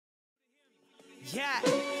Yeah,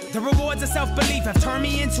 the rewards of self-belief have turned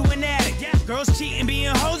me into an addict. Yeah, girls cheating, being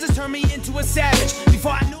hoes has turned me into a savage.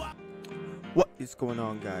 Before I knew What is going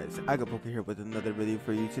on, guys? Igopoker here with another video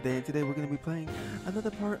for you today, and today we're going to be playing another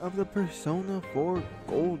part of the Persona 4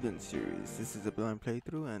 Golden series. This is a blind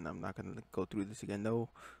playthrough, and I'm not going to go through this again. No,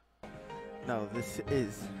 this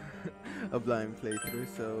is a blind playthrough,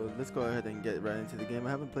 so let's go ahead and get right into the game. I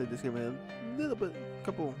haven't played this game in a little bit,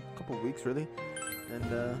 couple weeks really,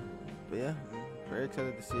 and but yeah, I'm very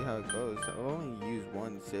excited to see how it goes. I've only used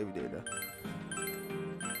one save data.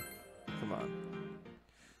 Come on.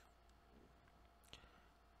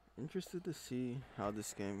 Interested to see how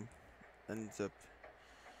this game ends up,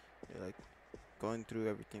 like, going through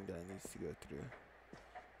everything that it needs to go through.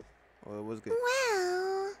 Well, it was good.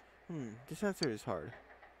 Well, This answer is hard.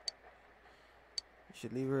 You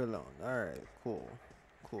should leave her alone. Alright, cool.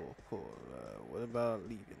 What about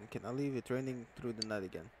leaving? Can I leave? It's raining through the night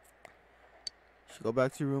again. You should go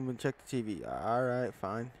back to your room and check the TV. Alright,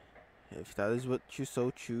 fine. If that is what you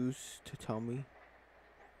so choose to tell me.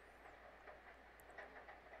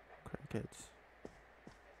 Crackheads.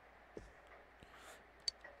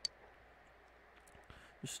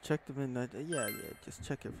 You should check the midnight. Yeah, just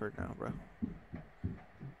check it for now, bro.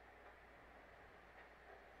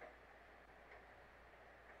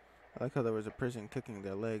 I like how there was a person kicking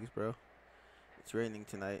their legs, bro. It's raining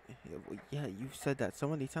tonight. Yeah, you've said that so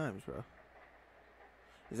many times, bro.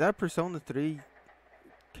 Is that Persona 3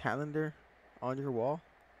 calendar on your wall?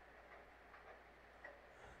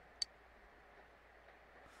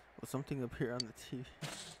 Will something appear on the TV?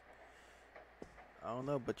 I don't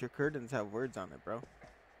know, but your curtains have words on it, bro.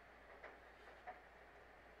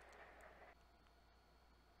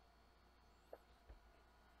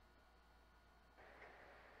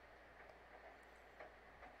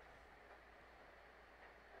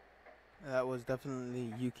 That was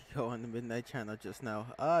definitely Yukiko on the Midnight Channel just now.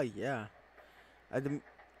 Yeah. I didn't.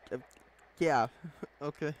 Yeah.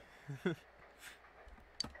 Okay.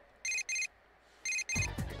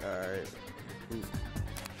 Alright.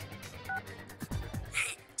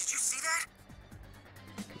 Hey, did you see that?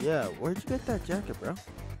 Yeah, where'd you get that jacket, bro?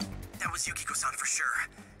 That was Yukiko-san for sure.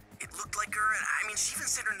 It looked like her, and I mean, she even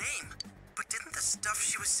said her name. But didn't the stuff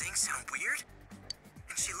she was saying sound weird?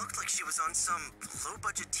 And she looked like she was on some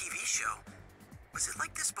low-budget TV show. Was it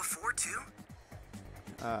like this before, too?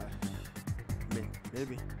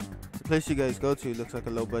 Maybe. The place you guys go to looks like a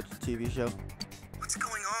low-budget TV show. What's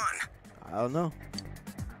going on? I don't know.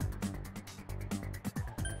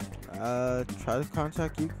 Try to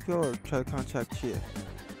contact Yukiko or try to contact Chia.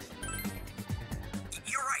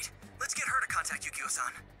 You're right. Let's get her to contact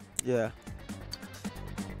Yukio-san. Yeah.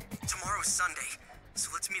 Tomorrow's Sunday, so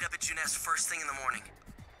let's meet up at Juness first thing in the morning.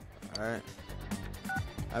 Alright.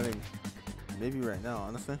 I mean, maybe right now,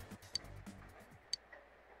 honestly.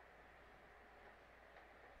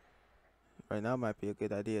 Right now might be a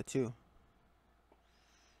good idea, too.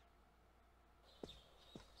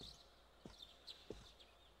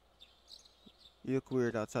 You look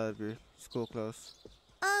weird outside of your school clothes.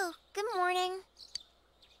 oh, good morning.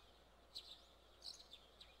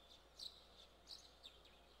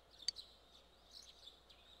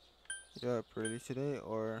 You're up early today,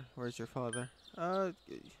 or where's your father?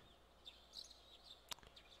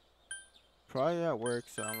 Probably at work,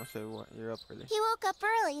 so I'm gonna say you're up early. He woke up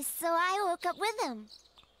early, so I woke up with him.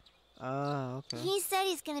 Okay. He said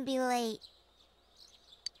he's gonna be late.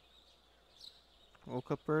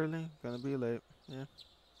 Woke up early, gonna be late. Yeah.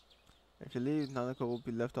 If you leave, Nanako will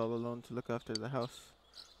be left all alone to look after the house.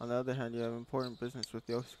 On the other hand, you have important business with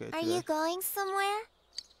Yosuke Are today. you going somewhere?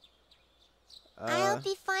 I'll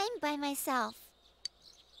be fine by myself.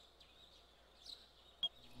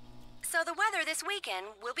 So the weather this weekend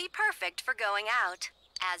will be perfect for going out.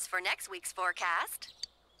 As for next week's forecast...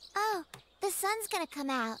 Oh, the sun's gonna come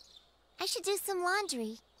out. I should do some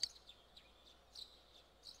laundry.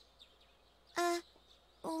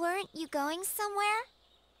 Weren't you going somewhere?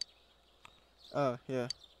 Yeah.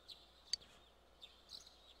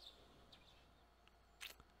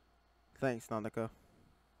 Thanks, Nanako.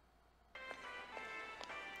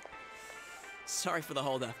 Sorry for the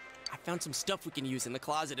holdup. I found some stuff we can use in the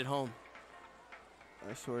closet at home.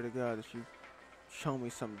 I swear to God, if you show me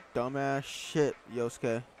some dumbass shit,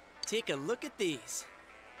 Yosuke. Take a look at these.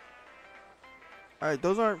 Alright,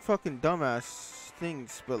 those aren't fucking dumbass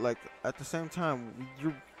things, but like, at the same time,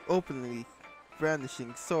 you're openly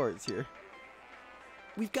brandishing swords here.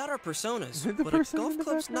 We've got our personas, The but a person in golf the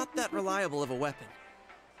club's background. not that reliable of a weapon.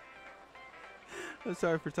 I'm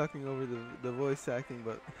sorry for talking over the voice acting,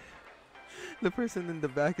 but the person in the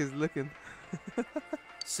back is looking.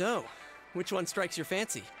 So, which one strikes your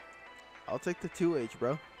fancy? I'll take the 2H,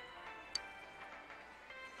 bro.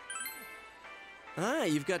 Ah,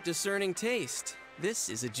 you've got discerning taste. This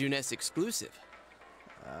is a Juness exclusive.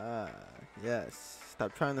 Ah, yes.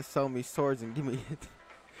 Stop trying to sell me swords and give me it.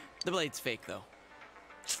 The blade's fake, though.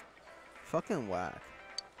 Fucking whack.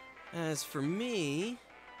 As for me...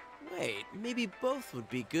 Wait, maybe both would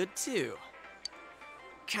be good, too.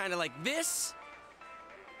 Kinda like this?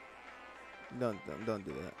 Don't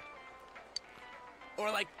do that. Or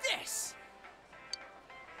like this?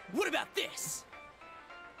 What about this?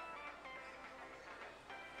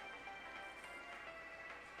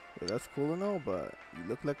 Yeah, that's cool and all, but you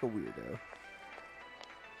look like a weirdo.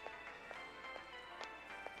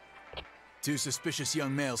 2 suspicious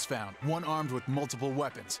young males found, one armed with multiple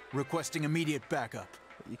weapons, requesting immediate backup.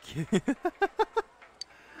 Are you kidding?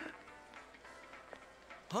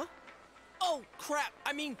 Huh? Oh, crap.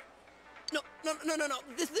 I mean... No.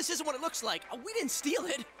 This isn't what it looks like. We didn't steal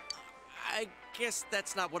it. I guess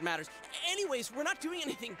that's not what matters. Anyways, we're not doing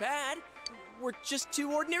anything bad. We're just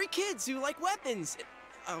 2 ordinary kids who like weapons.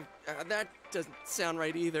 Oh, that doesn't sound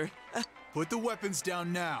right either. Put the weapons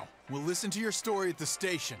down now. We'll listen to your story at the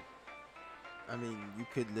station. I mean, you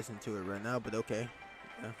could listen to it right now, but okay.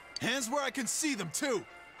 Yeah. Hands where I can see them, too!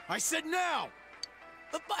 I said now!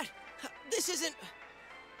 But this isn't...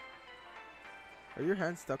 Are your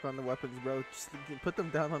hands stuck on the weapons, bro? Just put them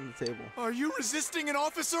down on the table. Are you resisting an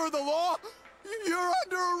officer of the law? You're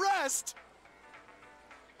under arrest!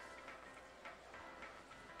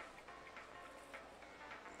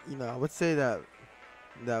 You know, I would say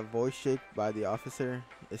that voice shaped by the officer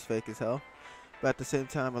is fake as hell. But at the same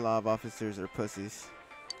time, a lot of officers are pussies.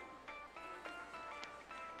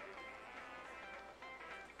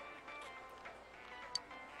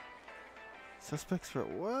 Suspects for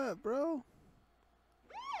what, bro?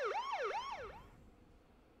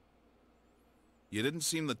 You didn't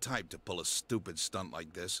seem the type to pull a stupid stunt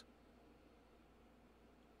like this.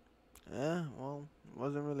 Yeah, well, it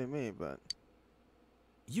wasn't really me, but...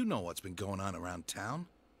 You know what's been going on around town.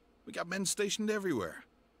 We got men stationed everywhere.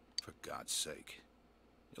 For God's sake.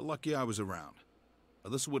 You're lucky I was around.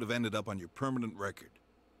 Or this would have ended up on your permanent record.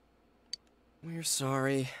 We're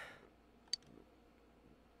sorry.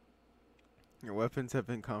 Your weapons have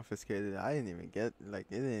been confiscated. I didn't even get, like,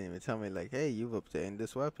 they didn't even tell me, like, hey, you've obtained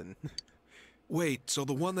this weapon. Wait, so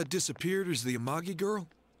the one that disappeared is the Amagi girl?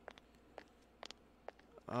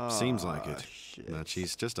 Seems like it. Shit. But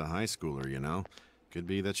she's just a high schooler, you know. Could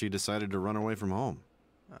be that she decided to run away from home.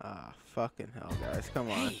 Ah, fucking hell, guys. Come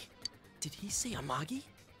on. Hey, did he say Amagi?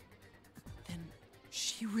 Then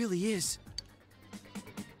she really is.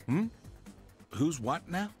 Hmm? Who's what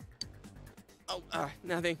now? Oh,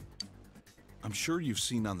 nothing. I'm sure you've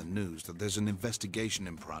seen on the news that there's an investigation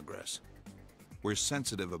in progress. We're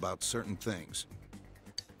sensitive about certain things.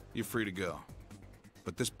 You're free to go.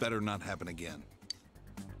 But this better not happen again.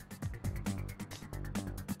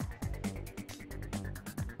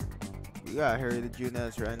 We gotta hurry the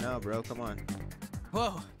Juness right now, bro. Come on.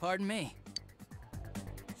 Whoa, pardon me.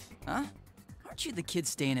 Huh? Aren't you the kid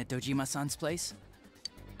staying at Dojima-san's place?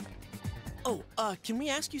 Oh, can we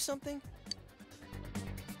ask you something?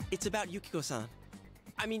 It's about Yukiko-san.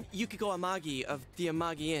 I mean, Yukiko Amagi of the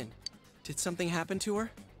Amagi Inn. Did something happen to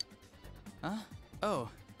her? Huh? Oh,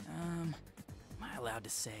 am I allowed to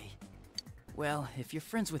say? Well, if you're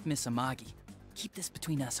friends with Miss Amagi, keep this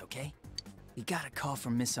between us, okay? We got a call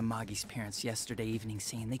from Miss Amagi's parents yesterday evening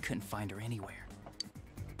saying they couldn't find her anywhere.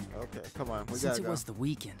 Okay, come on. We Since gotta it go. was the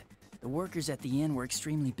weekend, the workers at the inn were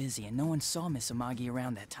extremely busy and no one saw Miss Amagi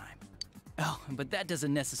around that time. Oh, but that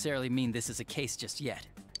doesn't necessarily mean this is a case just yet.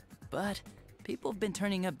 But people have been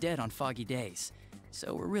turning up dead on foggy days,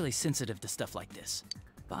 so we're really sensitive to stuff like this.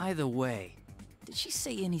 By the way, did she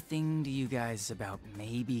say anything to you guys about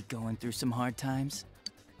maybe going through some hard times?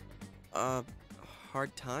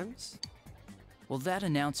 Hard times? Well, that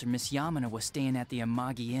announcer, Miss Yamano, was staying at the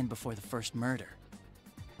Amagi Inn before the first murder.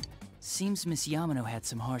 Seems Miss Yamano had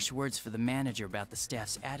some harsh words for the manager about the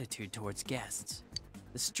staff's attitude towards guests.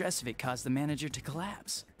 The stress of it caused the manager to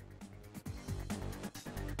collapse.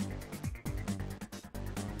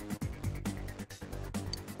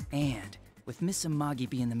 And with Miss Amagi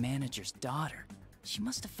being the manager's daughter, she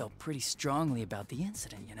must have felt pretty strongly about the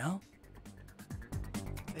incident, you know?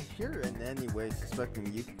 If you're in any way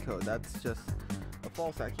suspecting Yukiko, that's just a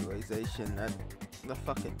false accusation at the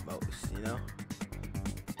fucking most, you know?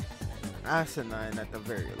 Asinine at the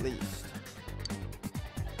very least.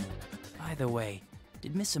 By the way,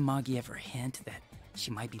 did Miss Amagi ever hint that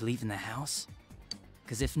she might be leaving the house?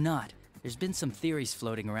 Because if not, there's been some theories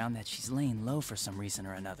floating around that she's laying low for some reason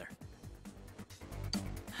or another.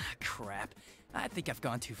 Crap. I think I've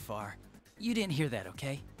gone too far. You didn't hear that,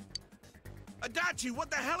 okay? Adachi, what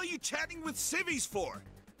the hell are you chatting with civvies for?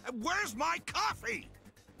 And where's my coffee?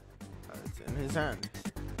 It's in his hand.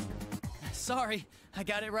 Sorry, I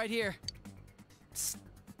got it right here. Psst,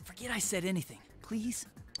 forget I said anything, please.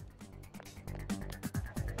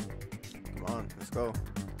 Come on, let's go.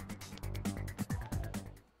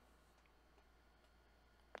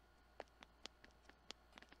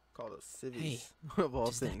 Call those civvies of all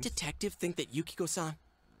Does that things. detective think that Yukiko-san?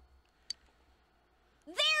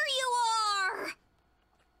 There you are!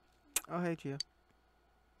 Oh, hey, Chia.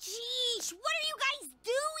 Jeez, what are you guys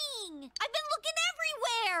doing? I've been looking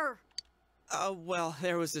everywhere! Well,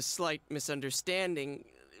 there was a slight misunderstanding.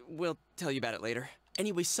 We'll tell you about it later.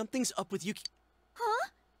 Anyway, something's up with Yuki. Huh?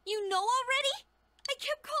 You know already? I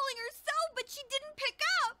kept calling her so, but she didn't pick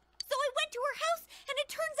up. So I went to her house, and it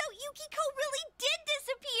turns out Yukiko really did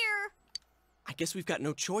disappear. I guess we've got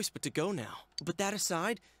no choice but to go now. But that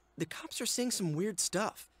aside, the cops are seeing some weird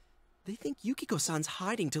stuff. They think Yukiko-san's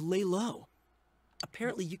hiding to lay low.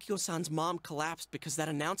 Apparently, Yukiko-san's mom collapsed because that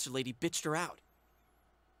announcer lady bitched her out.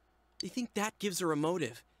 They think that gives her a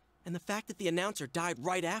motive, and the fact that the announcer died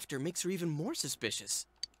right after makes her even more suspicious.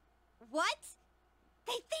 What?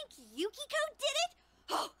 They think Yukiko did it?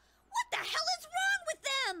 Oh, what the hell is wrong with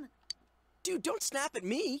them? Dude, don't snap at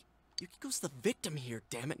me! Yukiko's the victim here,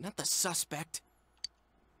 damn it, not the suspect.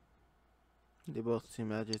 They both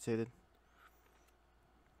seem agitated.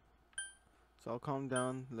 So I'll calm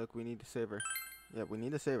down. Look, we need to save her. Yeah, we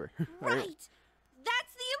need to save her. Right!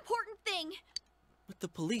 That's the important thing! With the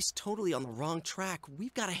police totally on the wrong track,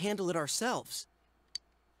 we've got to handle it ourselves.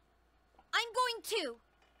 I'm going to.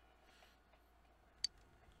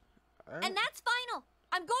 Alright. And that's final.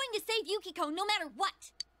 I'm going to save Yukiko no matter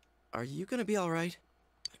what. Are you gonna be alright?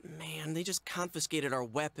 Man, they just confiscated our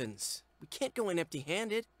weapons. We can't go in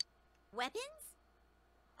empty-handed. Weapons?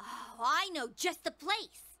 Oh, I know just the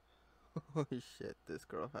place. Holy shit, this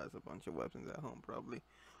girl has a bunch of weapons at home, probably.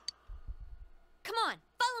 Come on,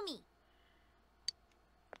 follow me.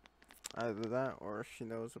 Either that, or she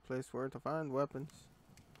knows a place where to find weapons.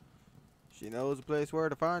 She knows a place where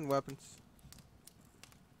to find weapons.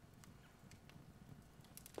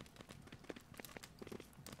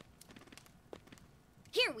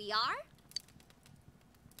 Here we are.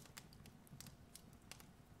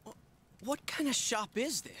 What kind of shop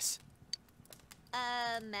is this?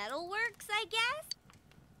 Metalworks, I guess?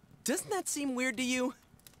 Doesn't that seem weird to you?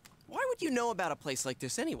 Why would you know about a place like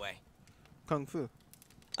this anyway? Kung Fu.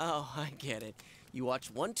 Oh, I get it. You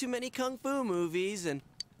watch one too many Kung Fu movies and...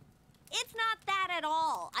 It's not that at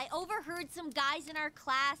all. I overheard some guys in our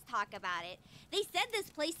class talk about it. They said this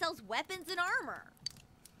place sells weapons and armor.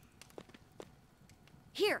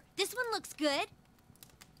 Here, this one looks good.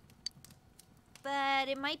 But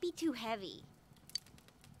it might be too heavy.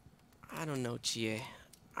 I don't know, Chie.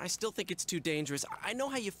 I still think it's too dangerous. I know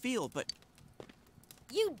how you feel, but...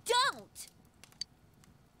 You don't!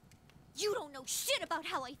 You don't know shit about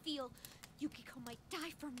how I feel. Yukiko might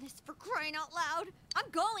die from this, for crying out loud. I'm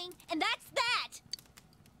going, and that's that!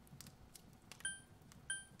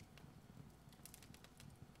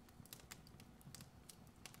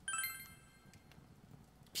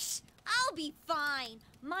 Psh, I'll be fine.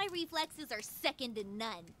 My reflexes are second to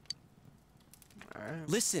none. Alright.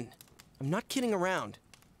 Listen, I'm not kidding around.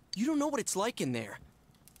 You don't know what it's like in there.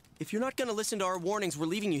 If you're not gonna listen to our warnings, we're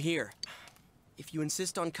leaving you here. If you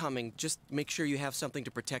insist on coming, just make sure you have something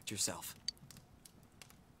to protect yourself.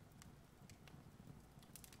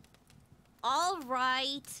 All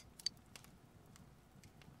right.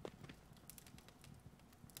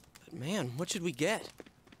 But man, what should we get?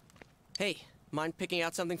 Hey, mind picking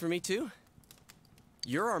out something for me too?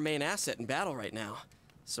 You're our main asset in battle right now,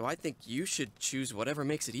 so I think you should choose whatever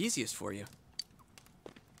makes it easiest for you.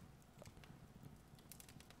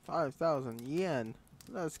 5,000 yen.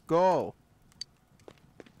 Let's go.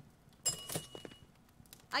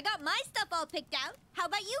 I got my stuff all picked out. How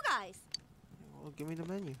about you guys? Well, give me the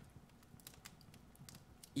menu.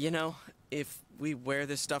 You know, if we wear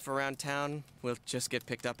this stuff around town, we'll just get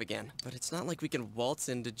picked up again. But it's not like we can waltz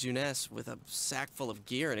into Junes with a sack full of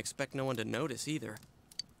gear and expect no one to notice either.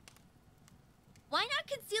 Why not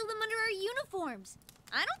conceal them under our uniforms?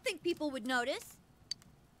 I don't think people would notice.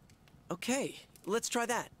 Okay, let's try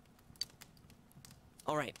that.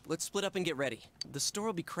 All right, let's split up and get ready. The store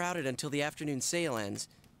will be crowded until the afternoon sale ends,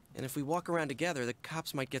 and if we walk around together, the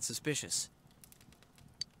cops might get suspicious.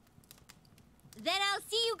 Then I'll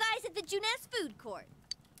see you guys at the Junes food court.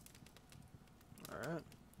 Alright.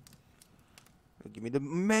 Give me the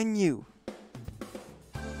menu.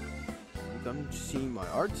 You done seeing my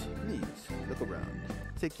art? Please, look around.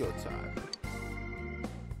 Take your time.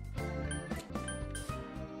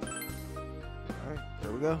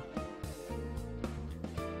 go.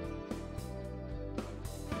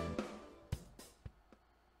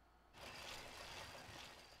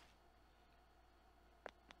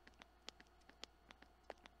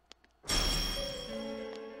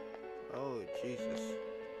 Oh, Jesus.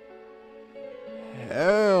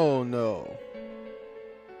 Hell no.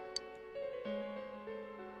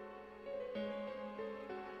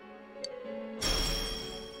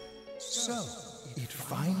 So, it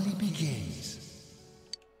finally begins.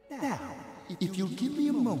 Now, if you'll give me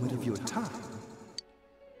a moment of your time.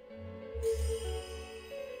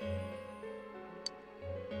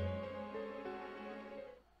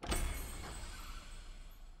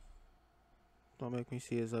 Don't make me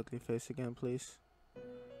see his ugly face again, please.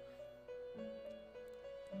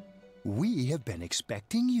 We have been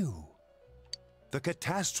expecting you. The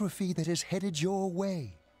catastrophe that is headed your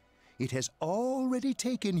way. It has already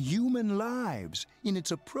taken human lives in its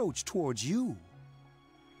approach towards you.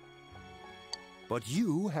 But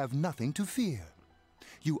you have nothing to fear.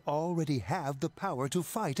 You already have the power to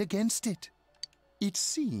fight against it. It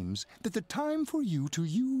seems that the time for you to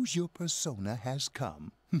use your persona has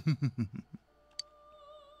come.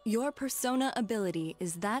 Your persona ability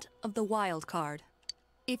is that of the wild card.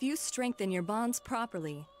 If you strengthen your bonds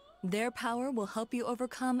properly, their power will help you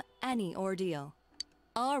overcome any ordeal.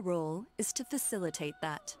 Our role is to facilitate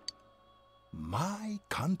that. My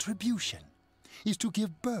contribution is to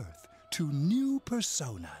give birth to new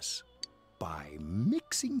personas. By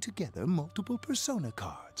mixing together multiple persona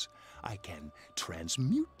cards, I can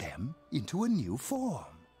transmute them into a new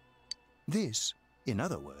form. This, in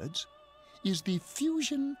other words, is the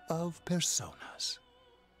fusion of personas.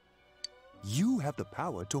 You have the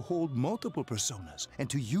power to hold multiple personas and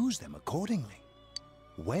to use them accordingly.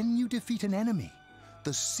 When you defeat an enemy,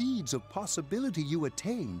 the seeds of possibility you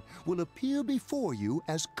attain will appear before you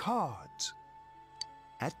as cards.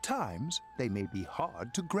 At times, they may be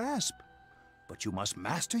hard to grasp, but you must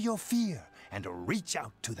master your fear and reach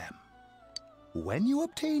out to them. When you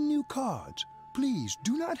obtain new cards, please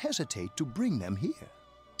do not hesitate to bring them here.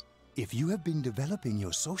 If you have been developing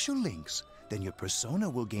your social links, then your persona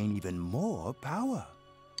will gain even more power.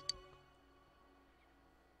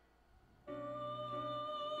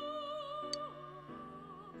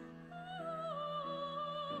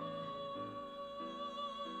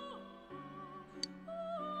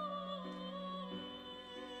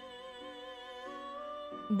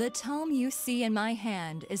 The tome you see in my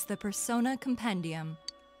hand is the Persona Compendium.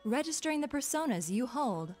 Registering the personas you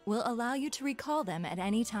hold will allow you to recall them at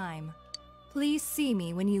any time. Please see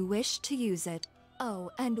me when you wish to use it. Oh,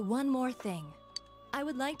 and one more thing. I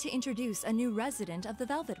would like to introduce a new resident of the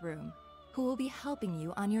Velvet Room, who will be helping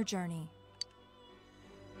you on your journey.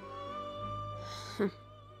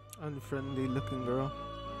 Unfriendly looking girl.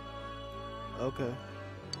 Okay.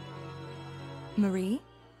 Marie?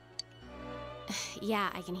 Yeah,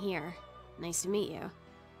 I can hear. Nice to meet you.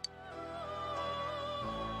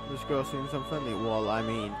 This girl seems unfriendly. Well, I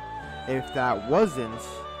mean, if that wasn't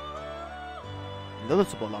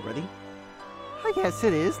noticeable already, I guess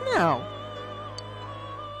it is now.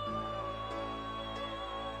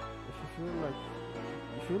 If you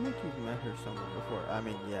feel like you've met her somewhere before, I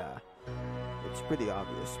mean, yeah, it's pretty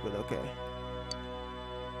obvious, but okay.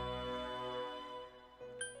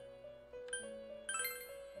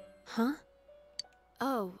 Huh?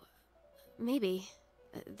 Oh, maybe.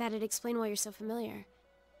 That'd explain why you're so familiar.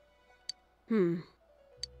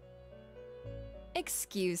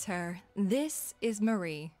 Excuse her. This is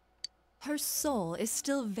Marie. Her soul is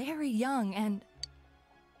still very young and...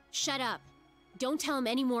 Shut up. Don't tell him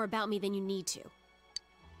any more about me than you need to.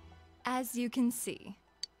 As you can see,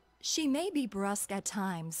 she may be brusque at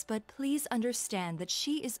times, but please understand that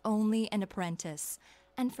she is only an apprentice,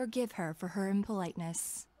 and forgive her for her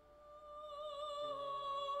impoliteness.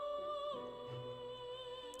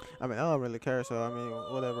 I mean, I don't really care, so I mean,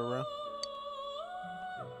 whatever, bro.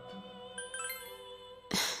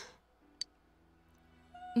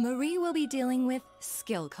 Marie will be dealing with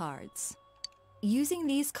skill cards. Using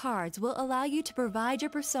these cards will allow you to provide your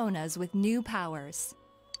personas with new powers.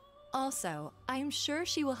 Also, I am sure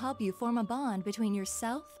she will help you form a bond between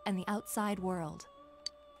yourself and the outside world.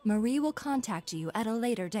 Marie will contact you at a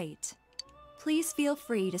later date. Please feel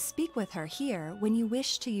free to speak with her here when you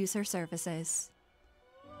wish to use her services.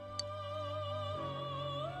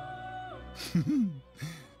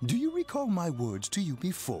 Do you recall my words to you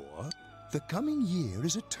before? The coming year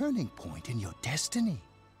is a turning point in your destiny.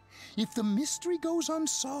 If the mystery goes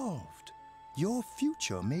unsolved, your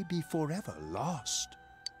future may be forever lost.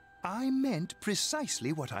 I meant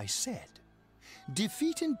precisely what I said.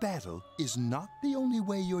 Defeat in battle is not the only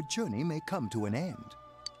way your journey may come to an end.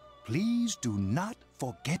 please do not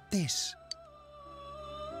forget this.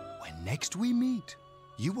 When next we meet,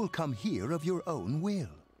 you will come here of your own will.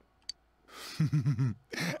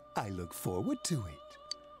 I look forward to it.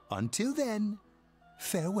 Until then,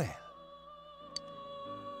 farewell.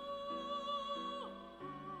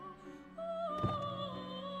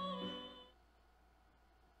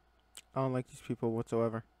 I don't like these people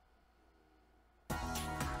whatsoever.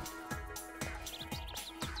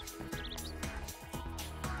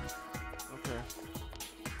 Okay.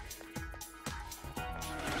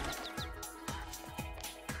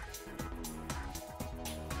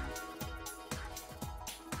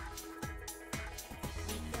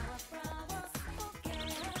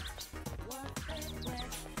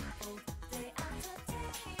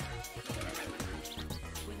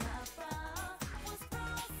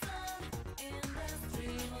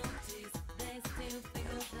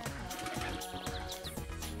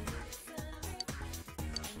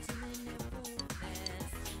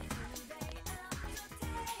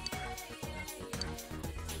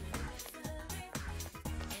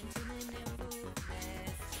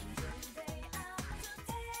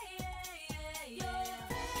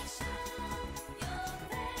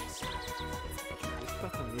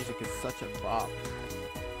 The music is such a bop.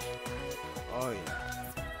 Oh yeah.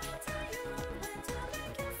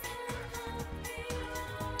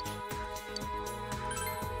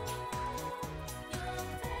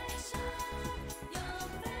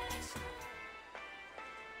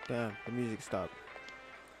 Damn, the music stopped.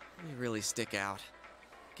 We really stick out.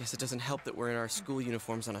 Guess it doesn't help that we're in our school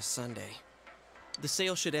uniforms on a Sunday. The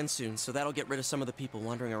sale should end soon, so that'll get rid of some of the people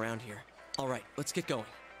wandering around here. All right, let's get going.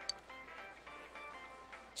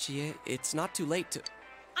 Chie, it's not too late to...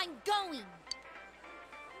 I'm going!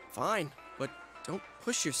 Fine, but don't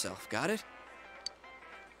push yourself, got it?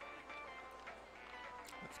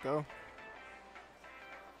 Let's go.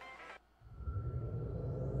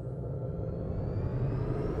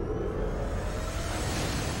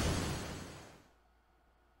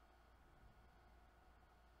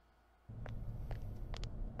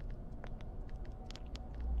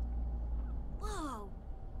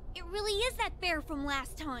 Really is that bear from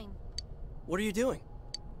last time. What are you doing?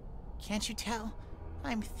 Can't you tell?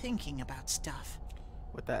 I'm thinking about stuff.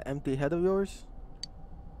 With that empty head of yours?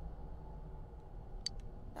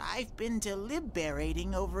 I've been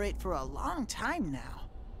deliberating over it for a long time now.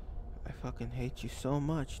 I fucking hate you so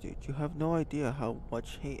much, dude. You have no idea how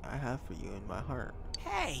much hate I have for you in my heart.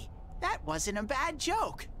 Hey, that wasn't a bad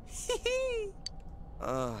joke. It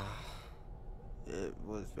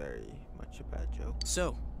was very much a bad joke.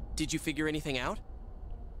 So, did you figure anything out?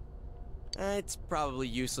 It's probably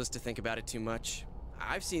useless to think about it too much.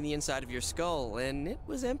 I've seen the inside of your skull, and it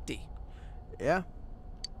was empty. Yeah?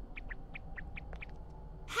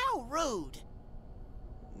 How rude!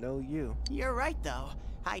 No, you. You're right, though.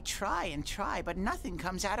 I try and try, but nothing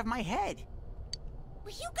comes out of my head.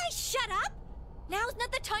 Will you guys shut up? Now's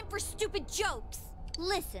not the time for stupid jokes.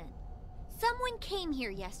 Listen, someone came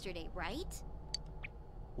here yesterday, right?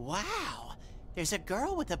 Wow! There's a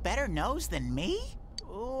girl with a better nose than me?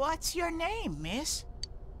 What's your name, miss?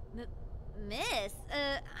 Miss?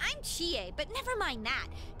 I'm Chie, but never mind that.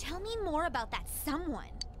 Tell me more about that someone.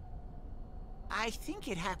 I think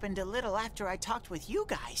it happened a little after I talked with you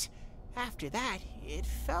guys. After that, it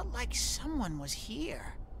felt like someone was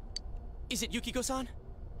here. Is it Yukiko-san?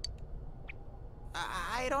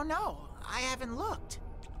 I don't know. I haven't looked.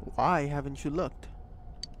 Why haven't you looked?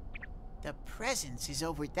 The presence is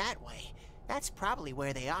over that way. That's probably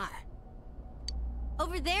where they are.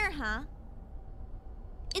 Over there, huh?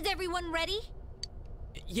 Is everyone ready?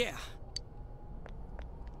 Yeah.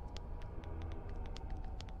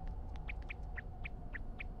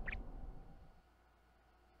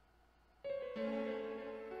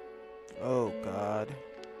 Oh, God.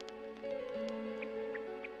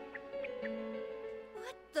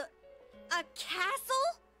 What the? A castle?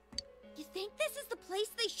 You think this is the place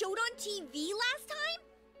they showed on TV last time?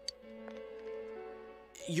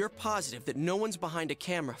 You're positive that no one's behind a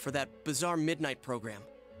camera for that bizarre midnight program?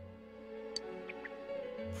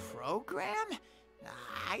 Program?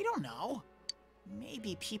 I don't know.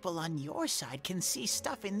 Maybe people on your side can see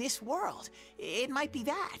stuff in this world. It might be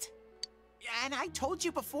that. And I told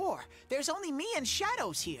you before, there's only me and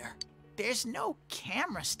Shadows here. There's no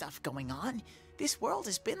camera stuff going on. This world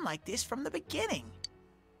has been like this from the beginning.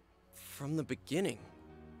 From the beginning?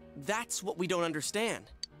 That's what we don't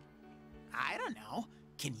understand. I don't know.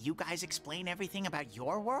 Can you guys explain everything about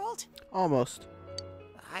your world? Almost.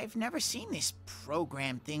 I've never seen this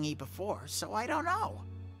program thingy before, so I don't know.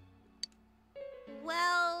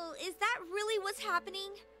 Well, is that really what's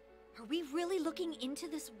happening? Are we really looking into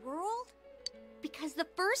this world? Because the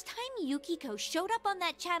first time Yukiko showed up on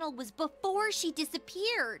that channel was before she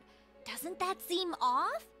disappeared. Doesn't that seem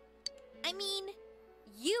off? I mean,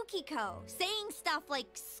 Yukiko saying stuff like,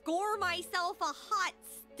 "Score myself a hot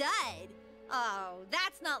stud." Oh,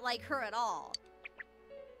 that's not like her at all.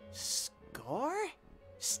 Score?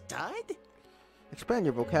 Stud? Expand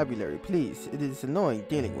your vocabulary, please. It is annoying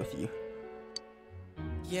dealing with you.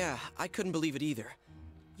 Yeah, I couldn't believe it either.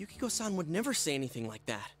 Yukiko-san would never say anything like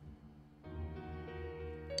that.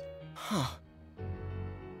 Huh.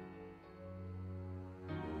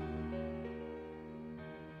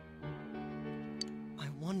 I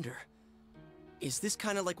wonder, is this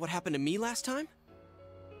kind of like what happened to me last time?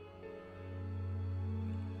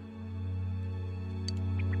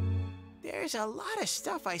 There's a lot of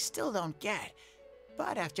stuff I still don't get,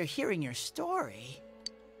 but after hearing your story,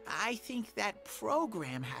 I think that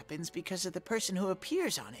program happens because of the person who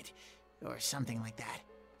appears on it, or something like that.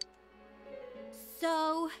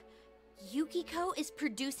 So, Yukiko is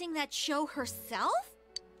producing that show herself?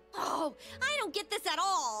 Oh, I don't get this at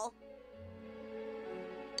all!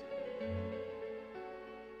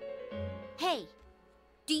 Hey,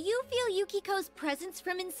 do you feel Yukiko's presence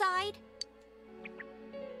from inside?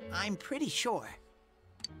 I'm pretty sure.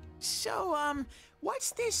 So,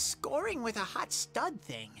 what's this scoring with a hot stud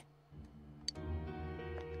thing?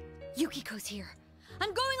 Yukiko's here.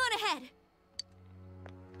 I'm going on ahead.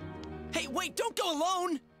 Hey, wait, don't go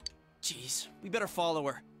alone! Jeez, we better follow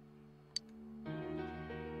her.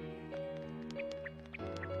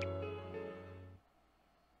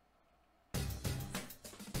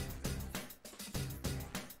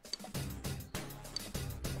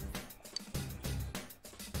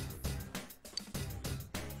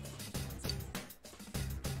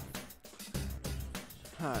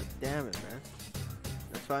 Ah, damn it, man.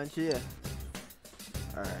 Let's find Chia.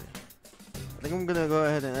 Alright. I think I'm gonna go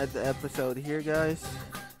ahead and end the episode here, guys.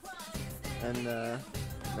 And,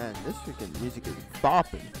 man, this freaking music is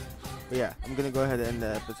bopping. But yeah, I'm gonna go ahead and end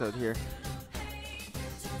the episode here.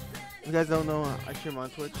 If you guys don't know, I stream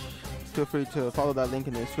on Twitch. Feel free to follow that link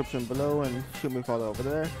in the description below and shoot me a follow over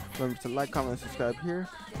there. Remember to like, comment, and subscribe here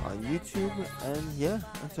on YouTube. And yeah,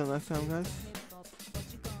 until next time, guys.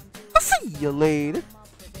 I'll see you later.